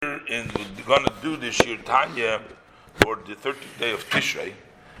we're going to do this Shir Tanya for the 30th day of Tishrei.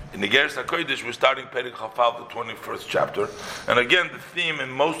 In the Igeres HaKodesh, we're starting Perek Chafal, the 21st chapter. And again, the theme in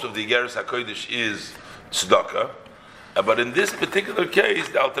most of the Igeres HaKodesh is tzedakah. But in this particular case,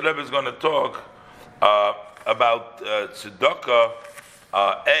 the Alter Rebbe is going to talk about tzedakah.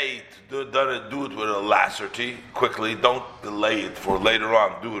 To do it with alacrity, quickly. Don't delay it for later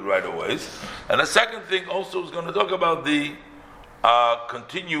on. Do it right away. And the second thing also is going to talk about the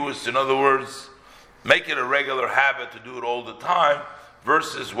continuous, in other words, make it a regular habit to do it all the time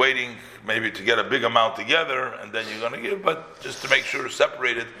versus waiting maybe to get a big amount together and then you're going to give, but just to make sure to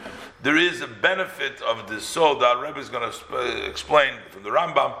separate it. There is a benefit of this soul. The Rebbe is going to explain from the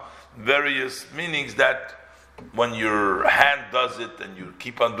Rambam various meanings that when your hand does it and you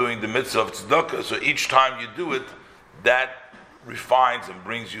keep on doing the mitzvah of tzedakah, so each time you do it, that refines and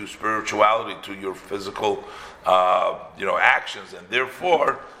brings you spirituality to your physical actions, and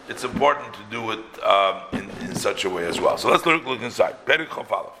therefore it's important to do it in such a way as well. So let's look inside. Perek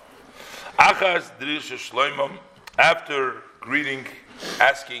Chafal. Achas Drisha Shloimim, after greeting,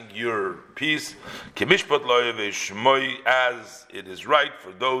 asking your peace, Kimishpat Loyev Shmoi, as it is right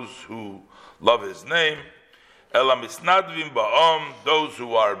for those who love his name, Elam Isnadvim Ba'om, those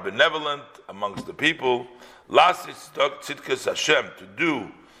who are benevolent amongst the people, Lasis Tzidkas Hashem, to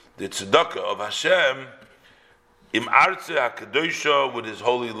do the tzedakah of Hashem, Im Arze HaKadoshah, with his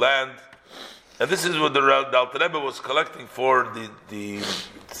holy land. And this is what the Alter Rebbe was collecting for the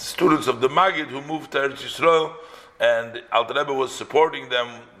students of the Maggid who moved to Eretz Yisrael, and Alter Rebbe was supporting them,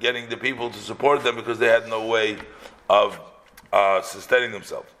 getting the people to support them because they had no way of sustaining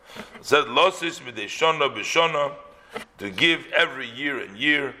themselves. It said, Losis midei shona b'shona, to give every year and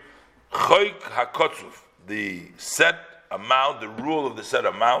year, Choik HaKotzuf, the set amount, the rule of the set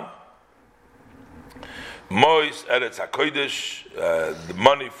amount, Mois Eretz HaKodesh, the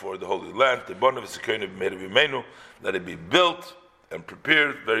money for the Holy Land, the bon of Sekoin of Meir Vimenu, let it be built and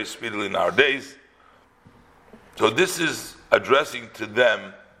prepared very speedily in our days. So this is addressing to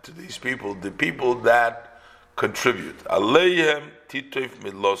them, to these people, the people that contribute. Aleihem titoif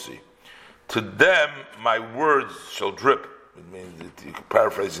midlosi. To them, my words shall drip. It means, you can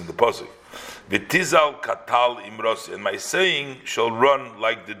paraphrase in the pasuk. V'tizal katal imrosi, and my saying shall run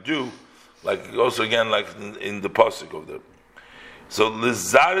like the dew, like also again like in the pasuk of the. So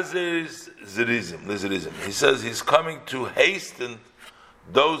lizarzeris zirizim. He says he's coming to hasten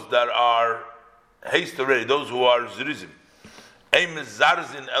those that are already, those who are zirizim.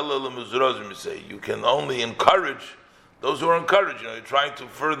 You can only encourage those who are encouraged. You're trying to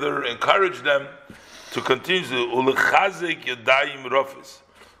further encourage them to continue.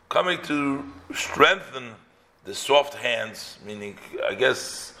 Coming to strengthen the soft hands, meaning, I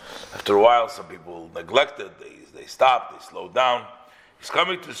guess, after a while, some people neglect it, they stop, they slow down. He's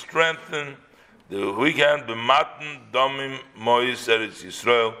coming to strengthen the weekend, b'matan domim mois Eretz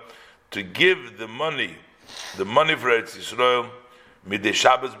Yisrael, to give the money for Eretz Yisrael, midei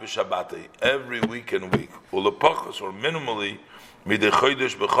Shabbos b'Shabbatei, every week and week, ulepachos, or minimally, midei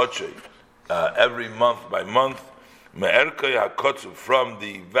chodesh b'chodshei, every month by month, me'erkei hakotzuv, from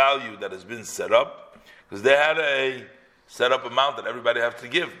the value that has been set up, because they had a set up amount that everybody has to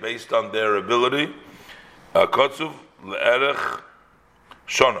give based on their ability, kotzuv le'erech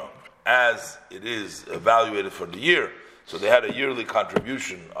shona, as it is evaluated for the year. So they had a yearly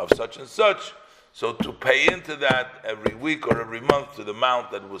contribution of such and such. So to pay into that every week or every month to the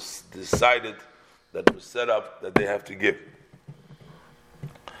amount that was decided, that was set up, that they have to give.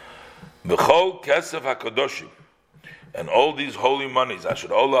 B'chol kesef hakodoshim, and all these holy monies,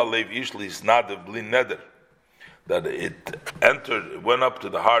 asher ola leiv ishli isnadev bli neder, that it went up to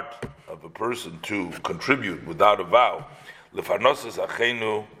the heart of a person to contribute without a vow. Lefarnosas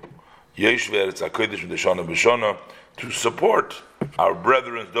achenu yeshve eretz hakodesh v'deshana b'shona, to support our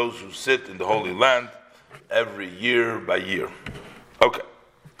brethren, those who sit in the Holy Land, every year by year. Okay.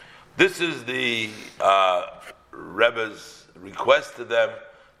 This is the Rebbe's request to them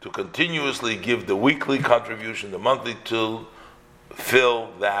to continuously give the weekly contribution, the monthly, to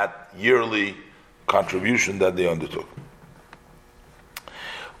fill that yearly contribution that they undertook.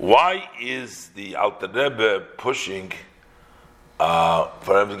 Why is the Alter Rebbe pushing for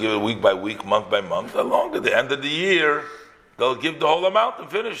them to give it week by week, month by month? Along at the end of the year, they'll give the whole amount and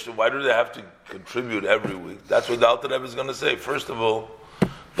finish. So why do they have to contribute every week? That's what the Alter Rebbe is going to say. First of all,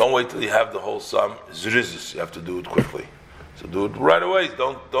 don't wait till you have the whole sum. Zrizis, you have to do it quickly. So do it right away.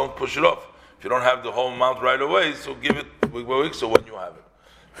 Don't push it off. If you don't have the whole amount right away, so give it week by week, so when you have it.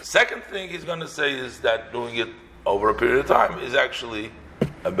 The second thing he's going to say is that doing it over a period of time is actually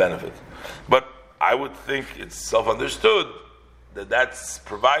a benefit. But I would think it's self-understood that's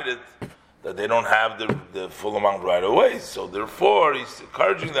provided that they don't have the full amount right away. So therefore, he's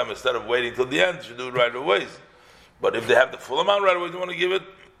encouraging them, instead of waiting till the end, to do it right away. But if they have the full amount right away, they want to give it,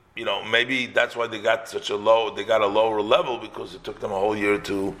 maybe that's why they got a lower level, because it took them a whole year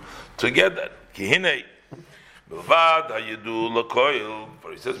to get that. Kihine, for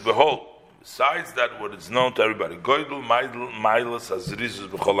he says, behold, besides that, what is known to everybody,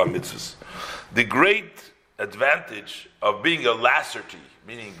 the great advantage of being a lacerty,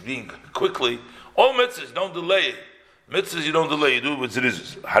 meaning being quickly, all mitzvahs, don't delay. Mitzvahs you don't delay, you do it with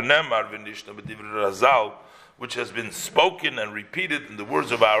zrizus. Which has been spoken and repeated in the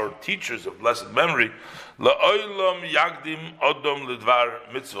words of our teachers of blessed memory,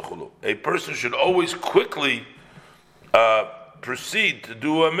 a person should always quickly proceed to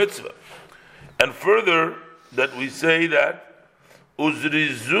do a mitzvah. And further, that we say that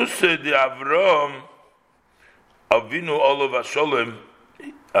Uzrizuse de Avram Avinu Olav Hasholem,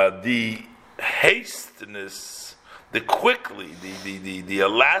 the hastiness, the quickly, the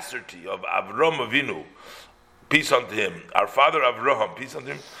alacrity of Avram Avinu, peace unto him, our father Avraham, peace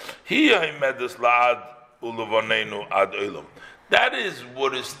unto him, that is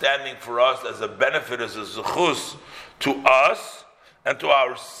what is standing for us as a benefit, as a zechus to us and to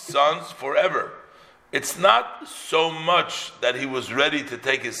our sons forever. It's not so much that he was ready to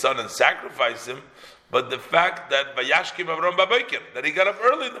take his son and sacrifice him, but the fact that Vayashkim Avram Babaykim, that he got up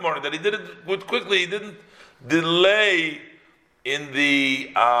early in the morning, that he did it quickly, he didn't delay in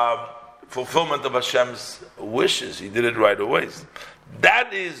the fulfillment of Hashem's wishes. He did it right away.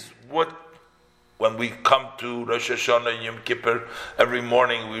 That is what, when we come to Rosh Hashanah and Yom Kippur, every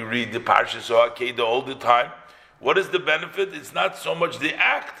morning we read the Parshas Akedah all the time. What is the benefit? It's not so much the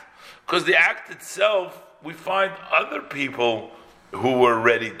act, because the act itself, we find other people who were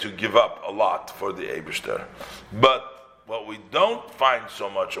ready to give up a lot for the Eibishter. But what we don't find so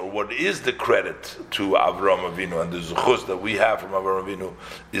much, or what is the credit to Avraham Avinu and the zuchus that we have from Avraham Avinu,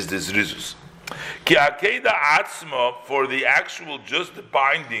 is this rizus. Ki Akedah atzma, for the actual just the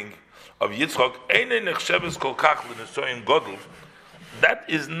binding of Yitzchak, einei nechsheves kol kach l'nesoyin godel, that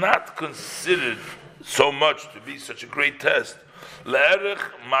is not considered so much to be such a great test.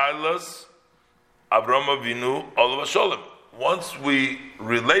 Le'erech ma'alas Avraham Avinu olav hasholem. Once we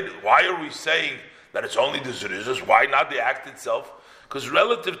relate it, why are we saying that it's only the zrizos? Why not the act itself? Because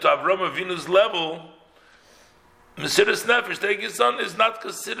relative to Avraham Avinu's level, Mesiras Nefesh, taking his son, is not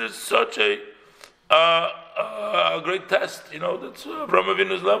considered such a great test. That's Avraham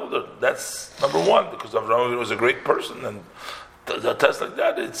Avinu's level. That's number one, because Avraham Avinu was a great person, and a test like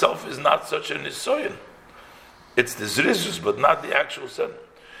that itself is not such a nisoyan. It's the zrizos, but not the actual son.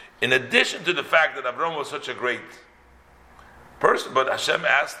 In addition to the fact that Avraham was such a great person, but Hashem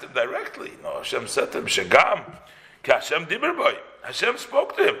asked him directly. Hashem said to him, "Shegam, ki Hashem diber boy." Hashem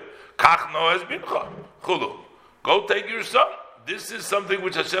spoke to him. Kach noes bincha chulu. Go take your son. This is something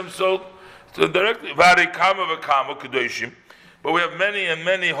which Hashem told directly. Vari kama v'kama kedoshim. But we have many and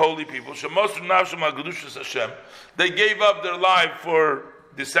many holy people. Shemosu nafshim al kedushas Hashem. They gave up their life for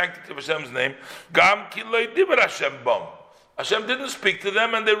the sanctity of Hashem's name. Gam ki lo diber Hashem bom. Hashem didn't speak to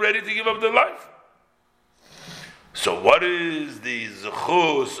them, and they're ready to give up their life. So what is the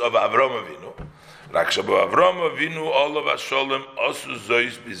zechus of Avraham Avinu? Rakshabu Avraham Avinu olav hasholem osu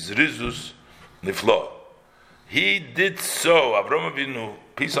zois bizrizus niflo. He did so, Avraham Avinu,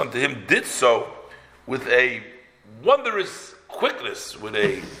 peace unto him, did so with a wondrous quickness, with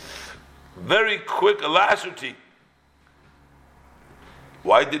a very quick alacrity.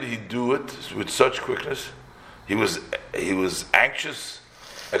 Why did he do it with such quickness? He was anxious,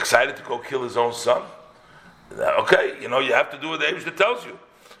 excited to go kill his own son. Okay, you have to do what the Eibishter tells you,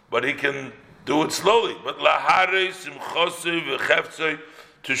 but he can do it slowly. But lahare simchosei v'cheftzei,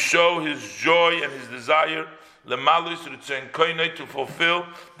 to show his joy and his desire, lemalus ritzoin koinei, to fulfill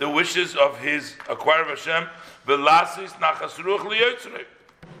the wishes of his acquire of Hashem, v'lasis nachas ruach liyotzrei,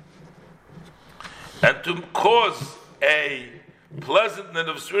 and to cause a pleasantness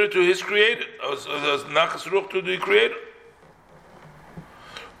of spirit to his Creator, nachas ruach to the Creator.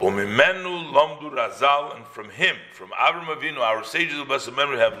 Umimenu lomdu razal, and from him, from Avraham Avinu, our sages of blessed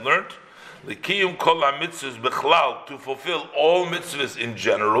memory have learned l'kiyum kol mitzvahs bechlal, to fulfill all mitzvahs in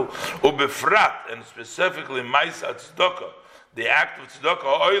general, ubefrat, and specifically ma'aseh tzedakah, the act of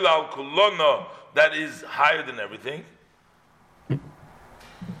tzedakah, oil al kulona, that is higher than everything.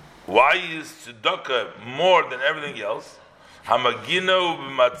 Why is tzedakah more than everything else? Hamagina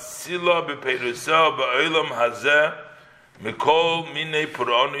u'b'matzila b'peirusah ba'olam hazeh mikol minei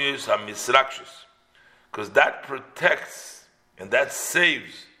puroniyus hamisrakshus, because that protects and that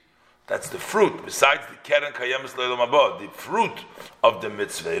saves That's the fruit. Besides the keren kayemis leilam haba, the fruit of the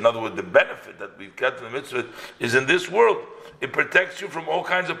mitzvah. In other words, the benefit that we've got in the mitzvah is in this world. It protects you from all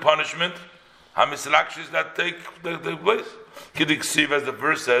kinds of punishment. Hamislakshis that take place. Kidiksiv, as the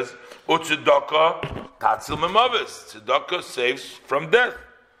verse says, utzedakah tatzil memavis. Tzedakah saves from death.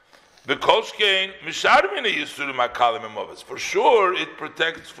 The kolshkein misharmini yisurim akalim memavis. For sure, it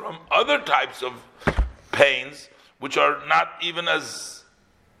protects from other types of pains, which are not even as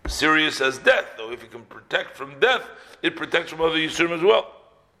serious as death. Though if you can protect from death, it protects from other yisurim as well.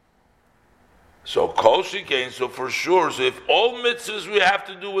 So kol shekain, so for sure, so if all mitzvahs we have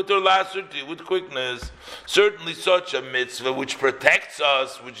to do with their lacerty, with quickness, certainly such a mitzvah which protects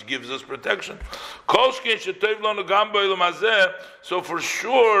us, which gives us protection. Kol shekain shetov lanu gam ba'olam hazeh, so for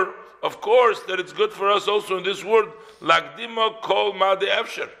sure, of course, that it's good for us also in this world, lagdima kol ma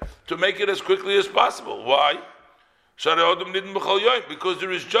de'efsher, to make it as quickly as possible. Why? Because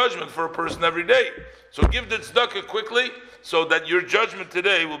there is judgment for a person every day. So give the tzedakah quickly, so that your judgment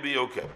today will be okay.